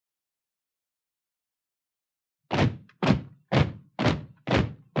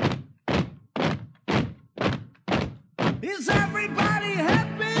Is everybody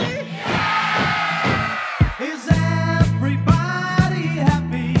happy? Is everybody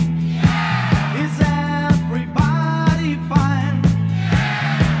happy? Is everybody fine?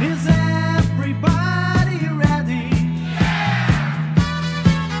 Is everybody ready?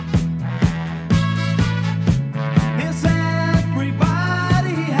 Is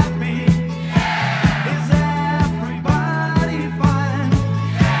everybody happy? Is everybody fine?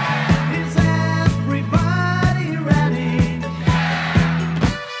 Is everybody ready?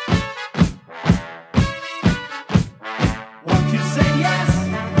 Won't you say yes?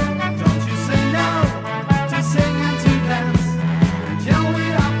 Don't you say no? To sing and to dance and chill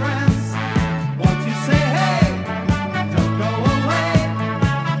with our friends. Won't you say hey? Don't go away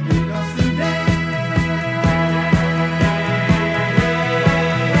because today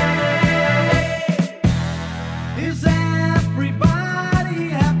is everybody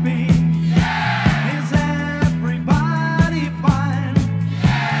happy? Is everybody fine?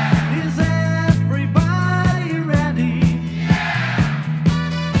 Is everybody ready?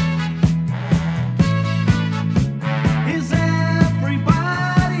 Is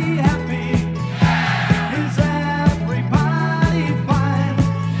everybody happy? Is everybody fine?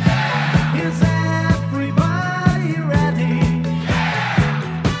 Is everybody ready?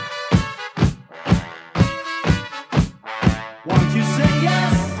 Won't you say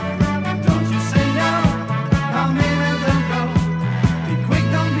yes? Don't you say no? Come in and don't go. Be quick,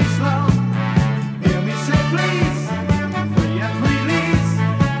 don't be slow. Hear me say please. Free and release.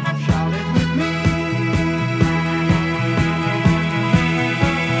 Shout it with me.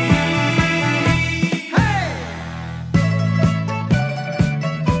 Hey!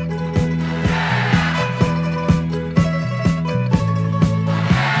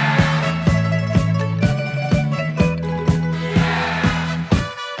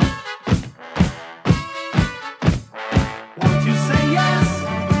 Won't you say yes?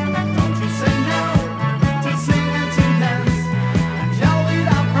 Don't you say no? To sing and to dance and chill with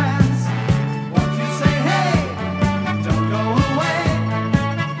our friends. Won't you say hey? Don't go away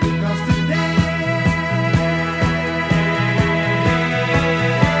because today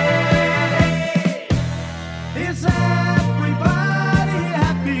is everybody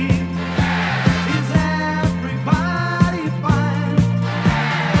happy? Is everybody fine?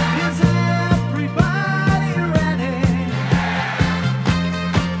 Is everybody ready?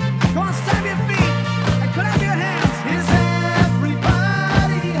 Come on, stamp your feet and clap your hands. Is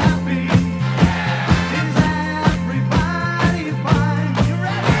everybody happy? Is everybody fine? You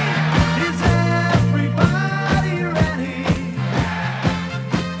ready? Is everybody ready?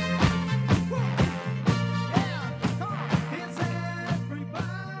 Yeah, come on. Is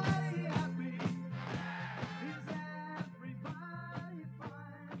everybody happy? Is everybody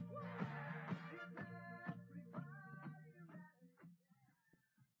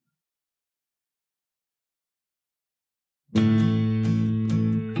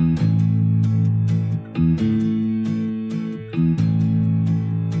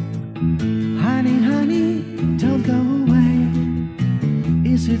Honey, honey, don't go away.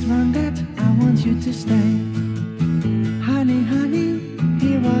 Is it wrong that I want you to stay? Honey, honey,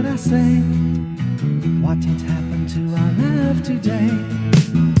 hear what I say. What did happen to our love today?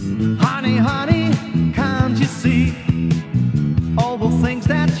 Honey, honey, can't you see all the things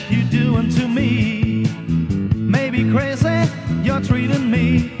that you're doing to me? Maybe crazy, you're treating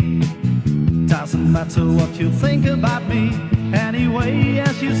me. Doesn't matter what you think about me. Anyway,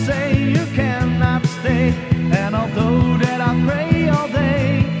 as you say, you cannot stay. And although that I pray all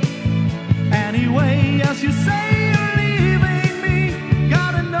day, anyway, as you say, you're leaving me.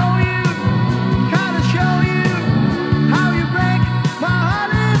 Gotta know you, gotta show you how you break my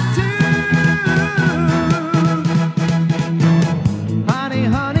heart in two. Honey,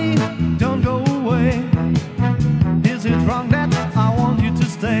 honey, don't go away. Is it wrong that I want you to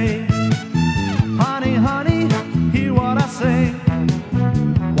stay? Honey, honey, hear what I say.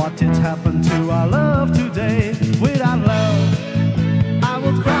 What did happen to our love today? Without love, I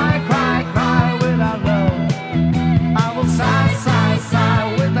would cry, cry, cry. Without love,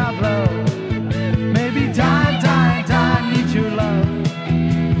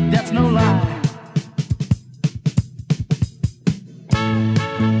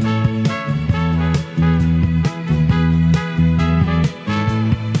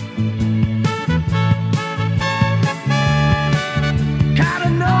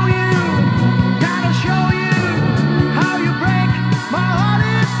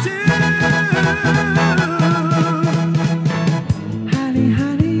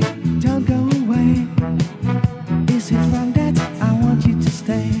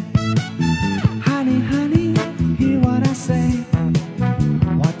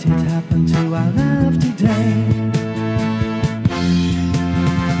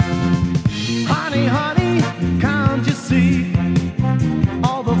 Honey, honey, can't you see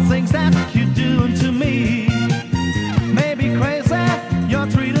all the things that you're doing to me? Maybe crazy, you're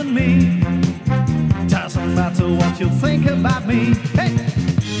treating me. Doesn't matter what you think about me. Hey,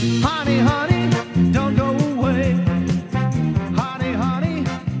 honey, honey, don't go away. Honey, honey,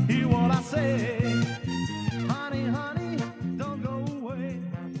 hear what I say. Honey, honey, don't go away.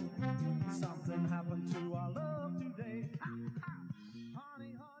 Something happened to our love today.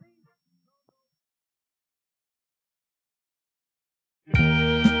 Honey, honey.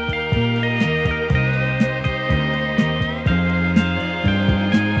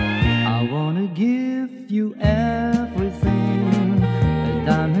 I wanna give you everything, a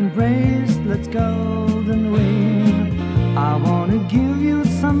diamond bracelet's golden ring. I wanna give you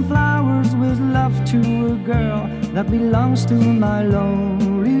some flowers with love to a girl that belongs to my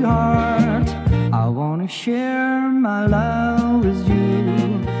lonely heart. I wanna share my love with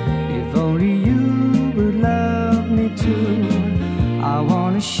you, if only you would love me too. I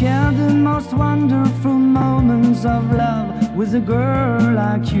wanna share the most wonderful moments of love with a girl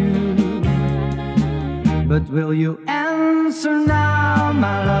like you. But will you answer now,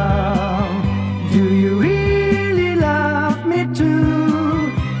 my love? Do you really love me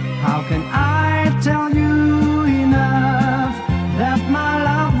too? How can I tell you enough that my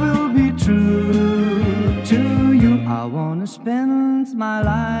love will be true to you? I wanna spend my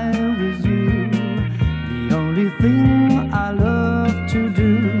life with you, the only thing I love to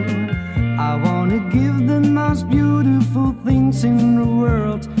do. I wanna give the most beautiful things in the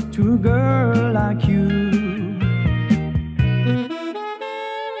world to a girl like you.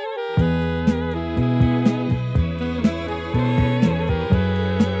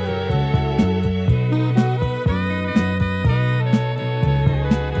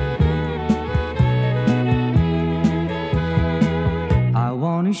 I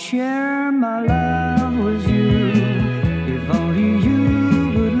wanna share my love with you, if only you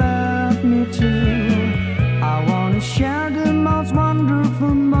would love me too. I wanna share the most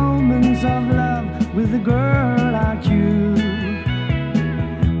wonderful moments of love with a girl like you.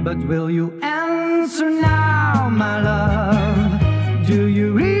 But will you answer now, my love? Do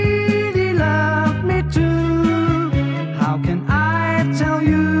you really love me too? How can I tell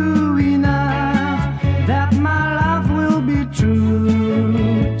you enough that my love will be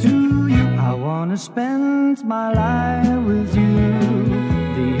true to you? I wanna spend my life with you,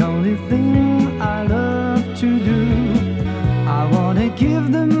 the only thing I love to do. I wanna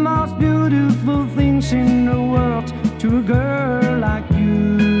give the most beautiful things in the world to a girl like you.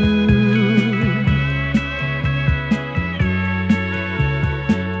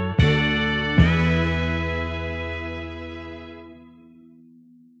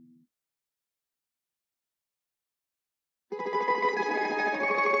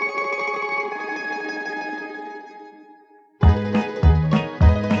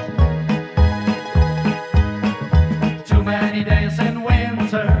 Too many days in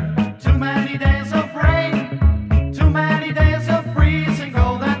winter, too many days of rain, too many days of freezing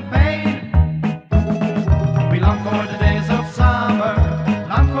cold and pain. We long for the days of summer,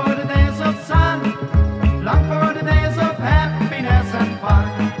 long for the days of sun, long for the days of happiness and fun.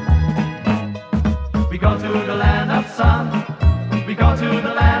 We go to the land of sun, we go to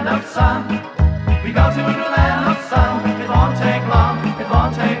the land of sun, we go to the land of sun. It won't take long, it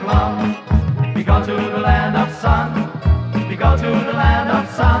won't take long. We go to the land of sun, we go to the land of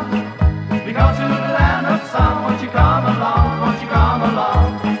sun, we go to the land of sun. Won't you come along, won't you come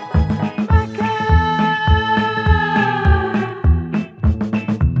along?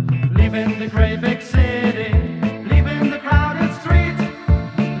 Leaving the great big city, leaving the crowded street,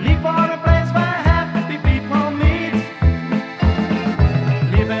 leave for a place where happy people meet.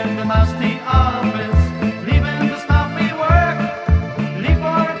 Leaving the musty office, leaving the stuffy work, leave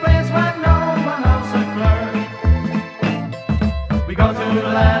for a place where no one else a clerk. We go to the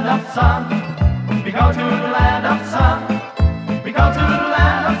land of sun, we go to the land of sun, we go to the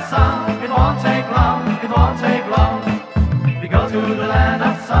land of sun. It won't take long, it won't take long. We go to the land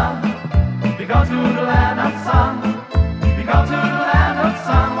of sun, we go to the land of sun, we go to the land of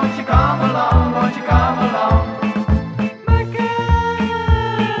sun. Won't you come along, won't you come along? My girl.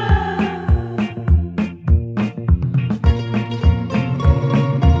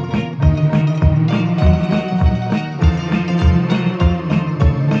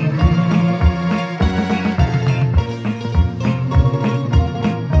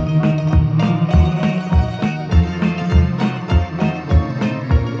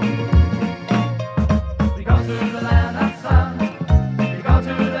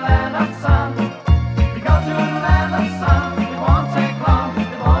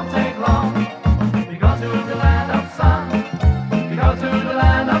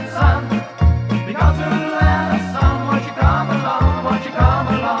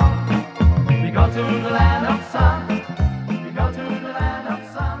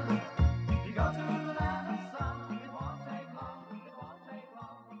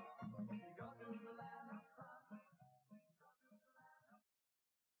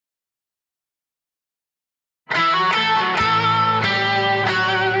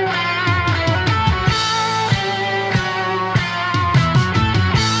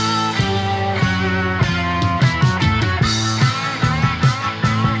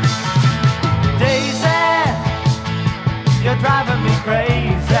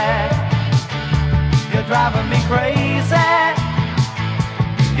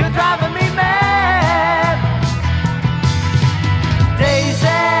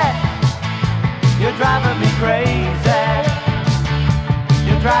 crazy.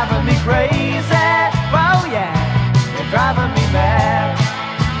 You're driving me crazy. Oh yeah, you're driving me mad.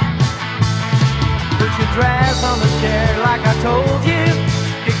 Put your dress on the chair like I told you.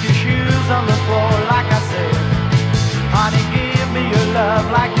 Kick your shoes on the floor like I said. Honey, give me your love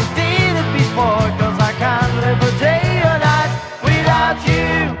like you did it before. Cause I can't live a day or night without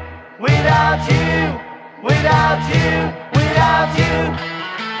you, without you, without you, without you.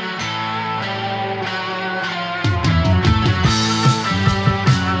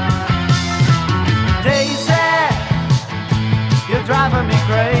 Daisy, you're driving me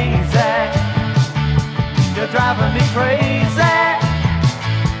crazy. You're driving me crazy.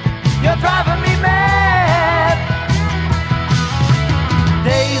 You're driving me mad.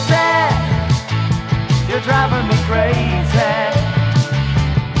 Daisy, you're driving me crazy.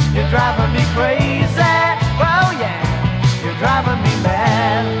 You're driving me crazy. Oh yeah, you're driving me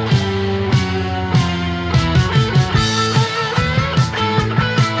mad.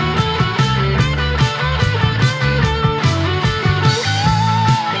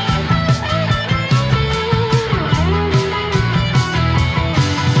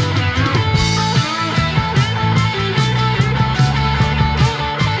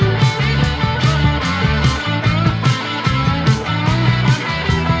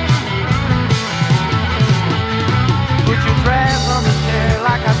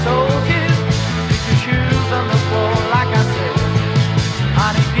 Like I told you, put your shoes on the floor like I said.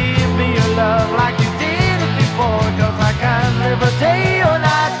 Honey, give me your love like you did it before. Cause I can't live a day or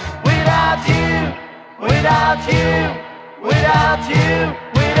night without you, without you, without you,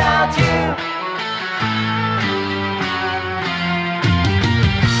 without you.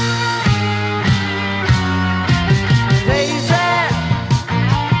 Daisy,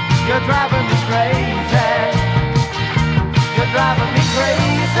 you're driving me crazy. You're driving me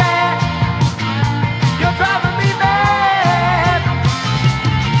crazy. You're driving me mad.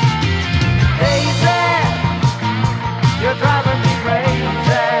 Daisy, you're driving me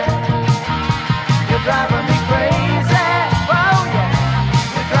crazy. You're driving me crazy. Oh yeah,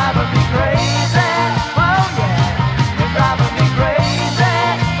 you're driving me crazy. Oh yeah, you're driving me crazy.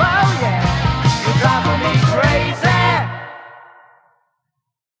 Oh yeah, you're driving me crazy.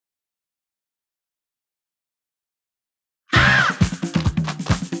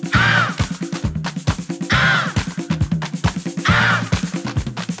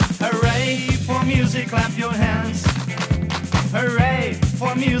 Music, clap your hands. Hooray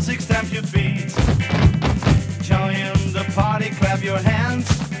for music, stamp your feet. Join the party, clap your hands.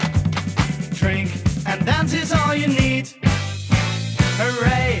 Drink and dance is all you need.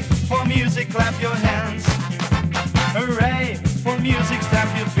 Hooray for music, clap your hands. Hooray for music,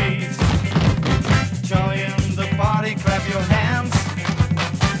 stamp your feet. Join the party, clap your hands.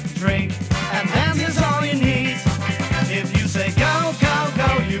 Drink and dance is all you need. If you say go, go,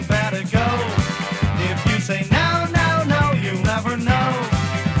 go, you better go. If you say no, no, no, you'll never know.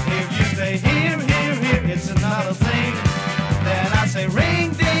 If you say here, here, here, it's another thing. Then I say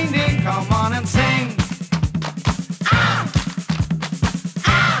ring, ding, ding, come on and sing. Ah!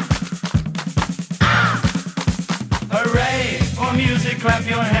 Ah! Ah! Hooray for music, clap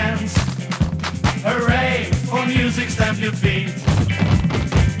your hands. Hooray for music, stamp your feet.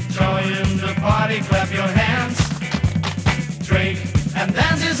 Join the party, clap your hands. Drink and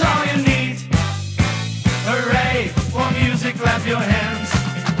dance is all you need. Hooray for music, clap your hands.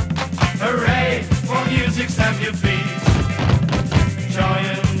 Hooray for music, stamp your feet.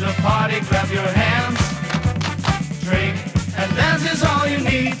 Join the party, clap your hands. Drink and dance is all you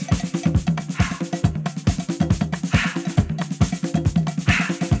need.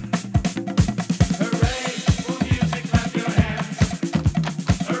 Hooray for music, clap your hands.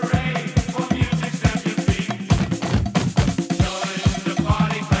 Hooray for music, stamp your feet. Join the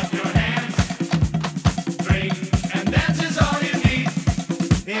party, clap your hands. Drink and dance is all you need.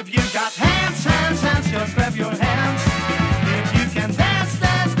 If you got hands, hands, hands, just clap your hands. If you can dance,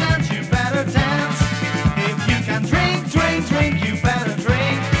 dance, dance, you better dance. If you can drink, drink, drink, you better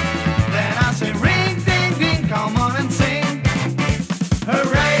drink. Then I say ring, ding, ding, come on and sing.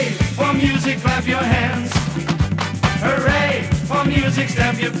 Hooray for music, clap your hands. Hooray for music,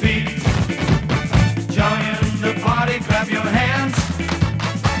 stamp your feet. Join the party, clap your hands.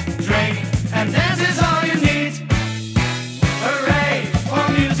 Drink and dance is all you need. Hooray for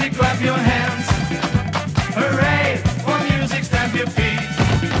music, clap your hands. Hooray for music, stamp your feet.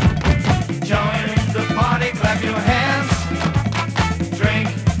 Join the party, clap your hands. Drink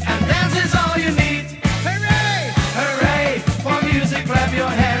and dance is all you need. Hooray! Hooray for music, clap your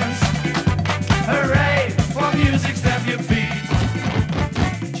hands. Hooray for music, stamp your feet.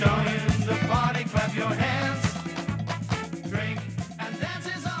 Join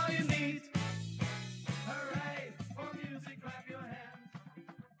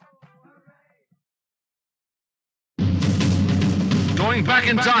Going back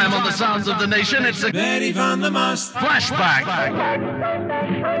in time on the sounds of the nation, it's a Betty van der Mast flashback.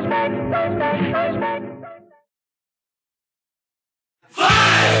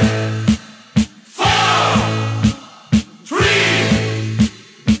 5, 4, 3,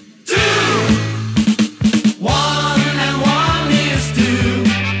 2, 1 and 1 is 2.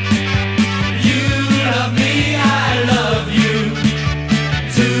 You love me, I love you.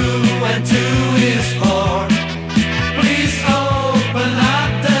 2 and 2 is 4. Please open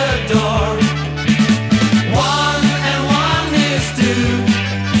up the door. 1 and 1 is 2.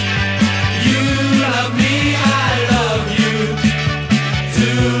 You love me, I love you. 2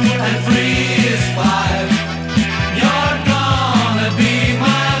 and 3 is 5. You're gonna be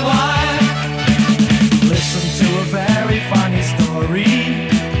my wife. Listen to a very funny story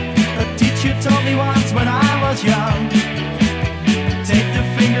a teacher told me once when I was young. Take the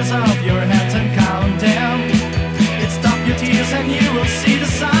fingers off your hands and count them. It stop your tears and you will see the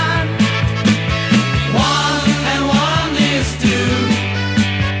sun. 1 and 1 is 2.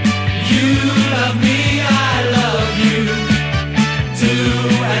 You love me, I love you. 2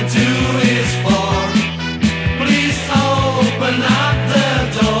 and 2 is 4. Please open up the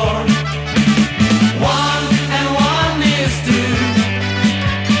door. 1 and 1 is 2.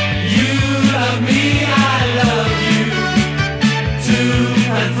 You love me, I love you. 2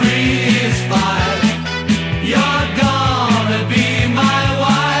 and 3 is 5. You're gonna be my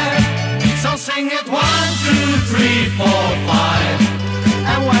wife. So sing it 1, 2, 3, 4, 5.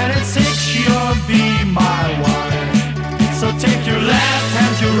 and when it's 6 you'll be my wife. So take your left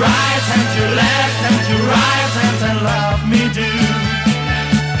hand, your right hand, your left hand, your right hand and love me do.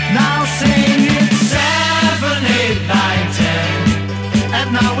 Now sing it 7, 8, 9, 10. and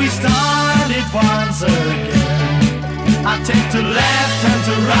now we start it once again. I take the left hand,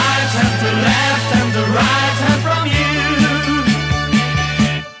 the right hand, the left hand, the right hand from you.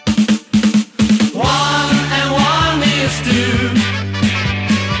 1 and 1 is 2.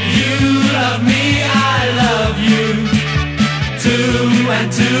 You love me, I love you. 2 and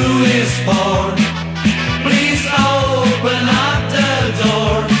 2 is 4. Please open up the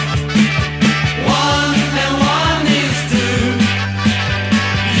door. 1 and 1 is 2.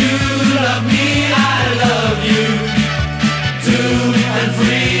 You love me, I love you. 2 and 3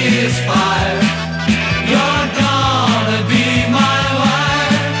 is 5. You're gonna be my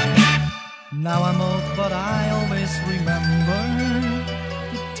wife. Now I'm old but I always remember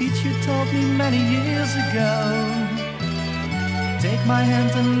the teacher told me many years ago. Take my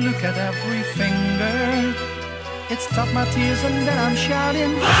hand and look at every finger. It stopped my tears and then I'm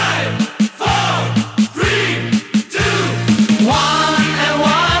shouting 5, 4, 3, 2. 1 and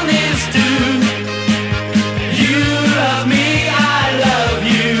 1 is 2. You love me, I love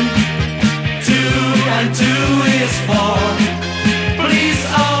you. 2 and 2 is 4. Please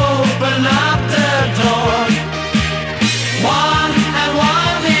open up the door. 1 and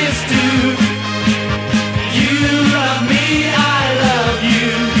 1 is 2. You love me, I love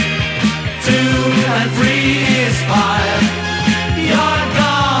you. 2 and 3 is 5. You're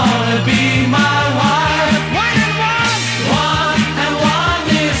gonna be my wife. 1 and 1. 1 and 1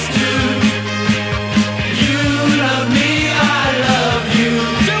 is 2. You love me, I love you.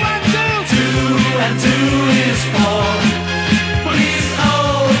 2 and 2. 2 and 2 is 4. Please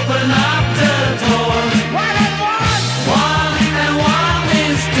open up the door. 1 and 1. 1 and 1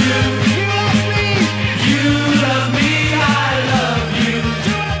 is 2. You love me. You love me, I love you.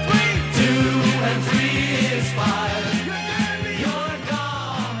 2 and 3. 2 and 3 is 5. You're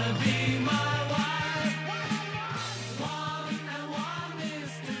gonna be my wife. 1 and 1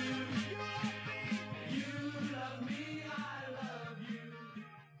 is 2. You love me, I love you.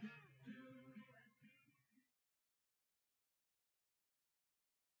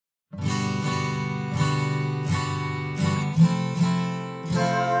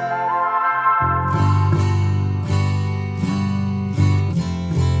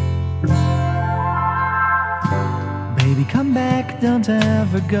 baby come back, don't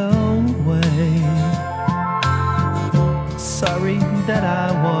ever go away. Sorry that I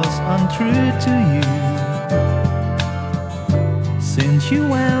was untrue to you. Since you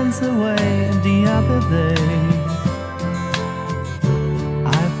went away the other day,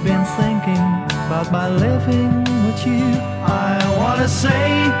 I've been thinking about my living with you. I wanna say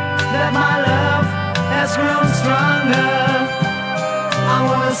that my love has grown stronger. I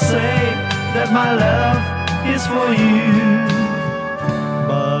wanna say that my love is for you.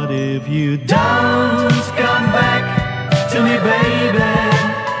 But if you don't come back to me, baby,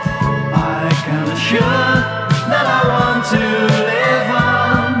 I can assure that I want to live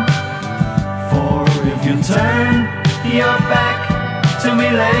on. For if you turn your back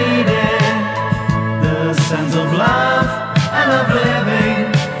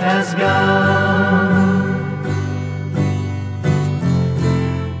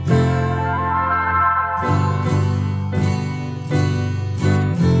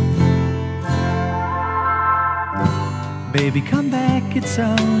Baby, come back, it's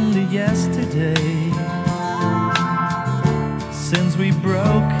only yesterday since we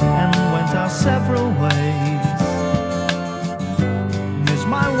broke and went our several ways. Miss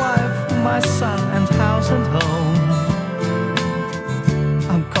my wife, my son, and house and home.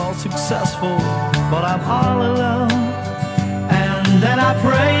 I'm called successful, but I'm all alone. And then I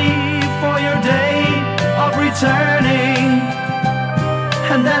pray for your day of returning.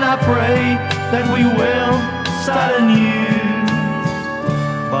 And then I pray that we will start anew.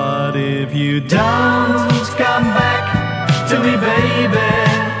 But if you don't come back to me, baby,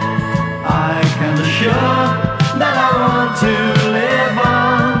 I can assure that I want to live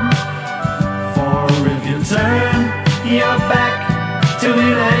on. For if you turn your back to me,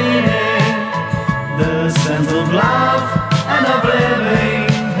 lady, the sense of love and of living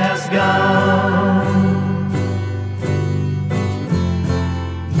has gone.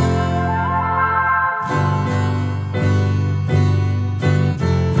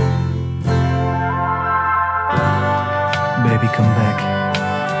 Baby, come back.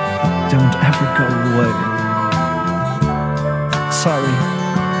 Don't ever go away. Sorry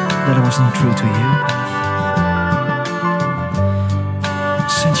that I wasn't true to you.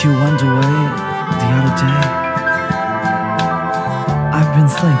 Since you went away the other day, I've been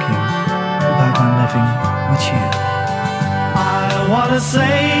thinking about my living with you. I wanna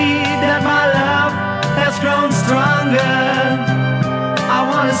say that my love has grown stronger. I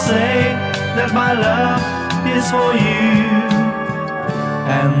wanna say that my love is for you.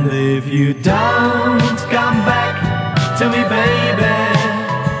 And if you don't come back to me, baby,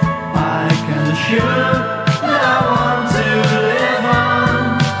 I can assure that I want to live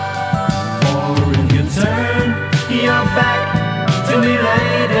on. For if you turn your back to me,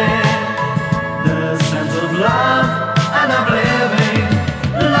 lady, the sense of love and of living,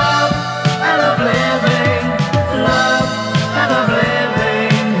 love and of living, love and of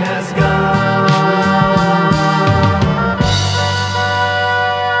living has gone.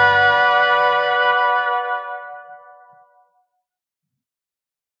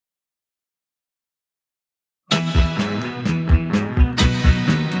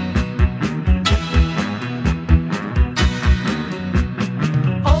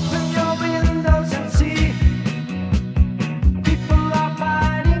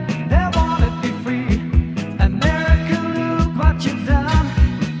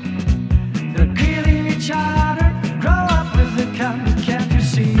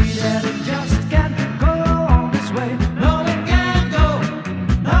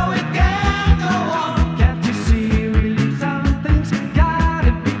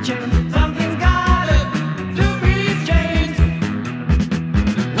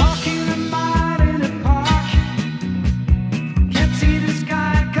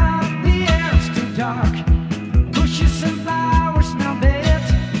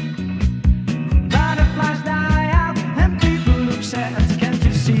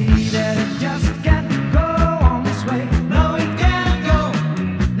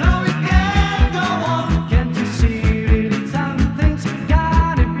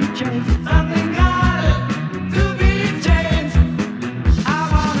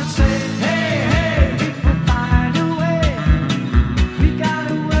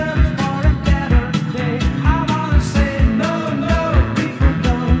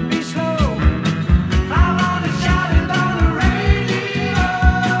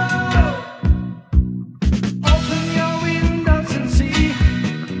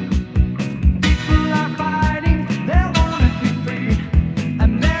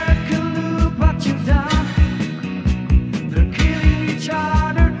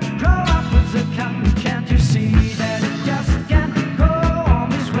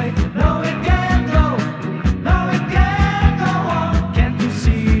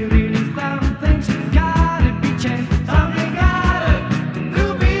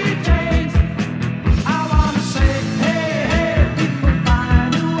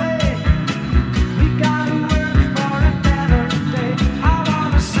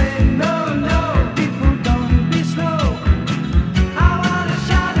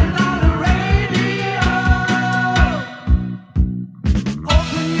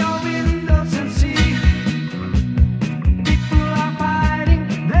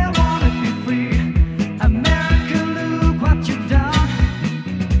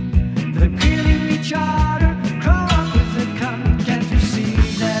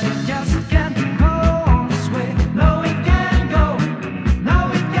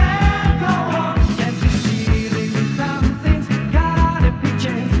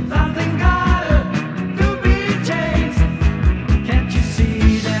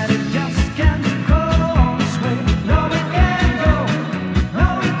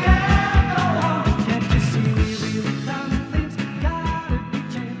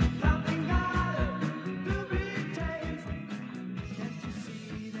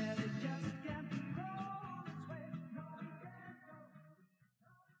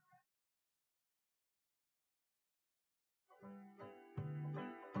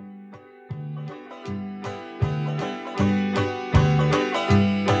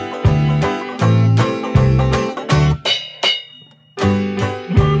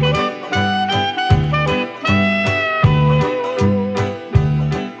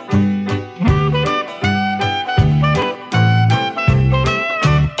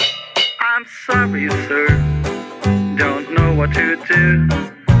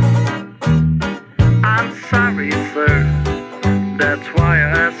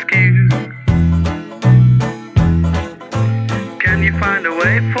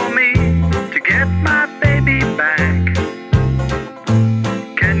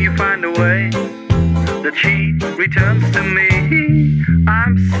 find a way that she returns to me.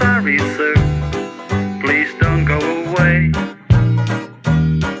 I'm sorry, sir, please don't go away.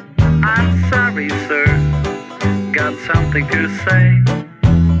 I'm sorry, sir, got something to say.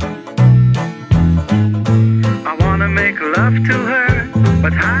 I wanna make love to her,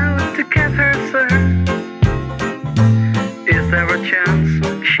 but how to get her, sir? Is there a chance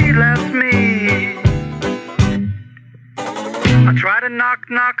she loves me? I try to knock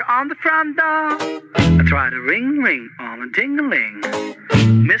on the front door, I try to ring on a ding-a-ling.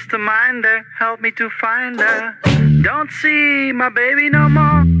 Mr. Minder, help me to find her. Don't see my baby no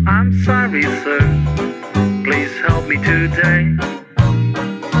more. I'm sorry, sir, please help me today.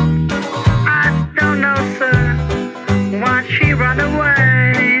 I don't know, sir, why she run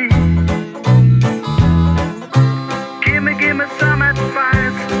away. Give me some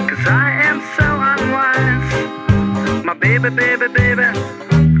advice, 'cause I am so unwise. My baby,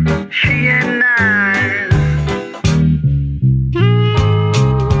 she ain't nice.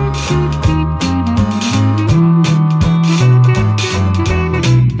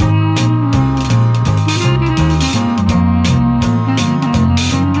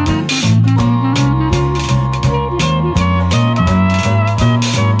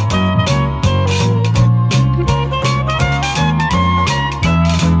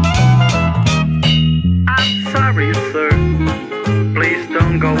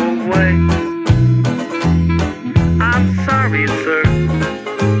 Go away. I'm sorry, sir,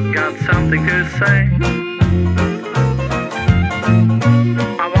 got something to say.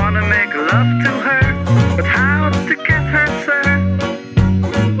 I wanna make love to her, but how to get her, sir?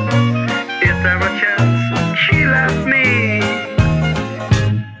 Is there a chance she loves me?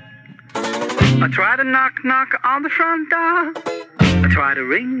 I try to knock on the front door, I try to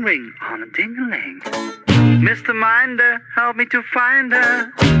ring on a ding-a-ling. Mr. Minder, help me to find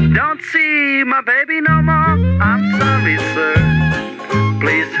her. Don't see my baby no more. I'm sorry, sir,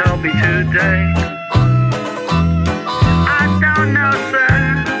 please help me today. I don't know, sir,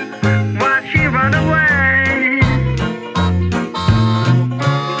 why she run away.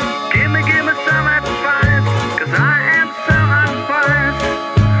 Give me some advice, 'cause I am so unwise.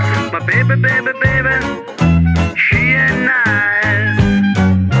 My baby, she ain't nice.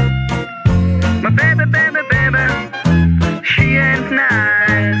 My baby, she ain't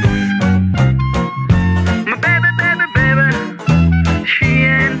nice. My baby, she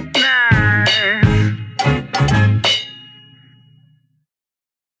ain't nice.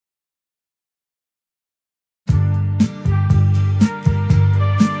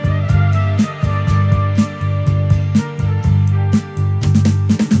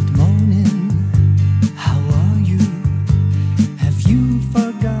 Good morning, how are you? Have you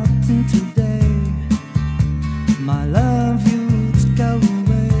forgotten today? My love, you'd go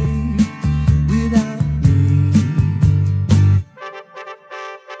away without me.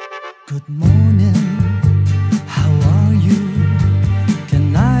 Good morning, how are you?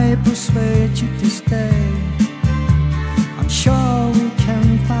 Can I persuade you to stay? I'm sure we can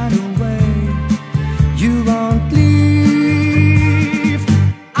find a way. You won't leave.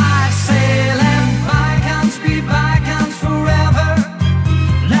 I say let bygones be bygones forever.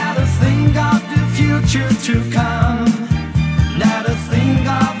 Let us think of the future to come. Let us think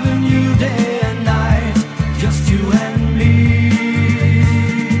of a new day and night, just you and me.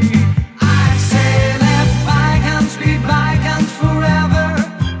 I say let bygones be bygones forever.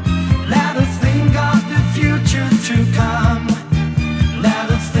 Let us think of the future to come. Let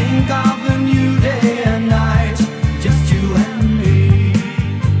us think of a new day and night, just you and me.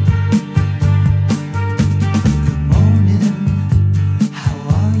 Good morning, how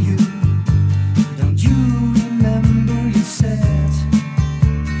are you? Don't you remember you said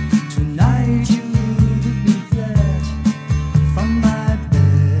tonight you would be fled from my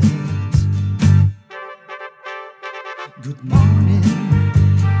bed? Good morning,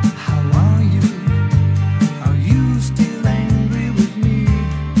 how are you? Are you still angry with me?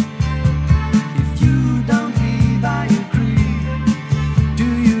 If you don't leave, I agree. Do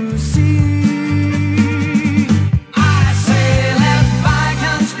you see? I say let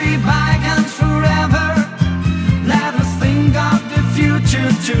bygones be bygones forever. Let us think of the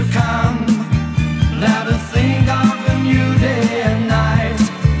future to come. Let us think of a new day and night,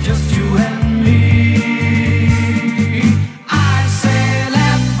 just you and me. I say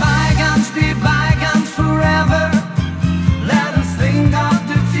let bygones be bygones forever. Let us think of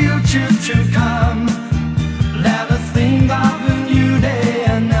the future to come. Let us think of a new day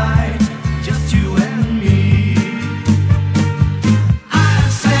and night, just you and me. I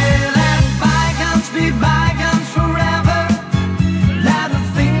say let bygones be bygones forever. Let us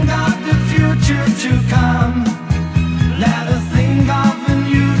think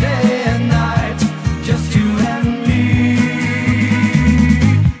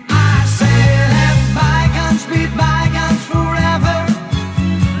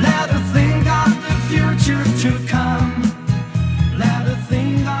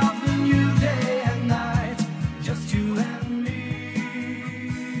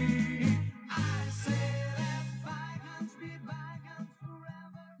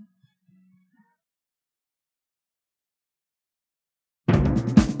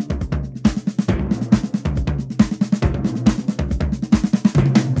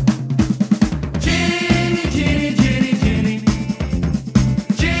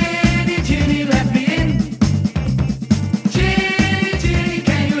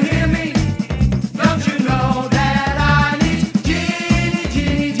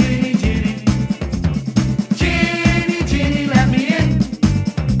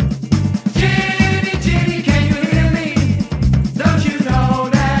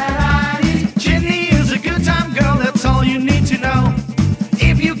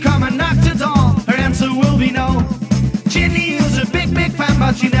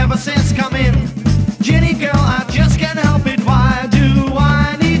ever since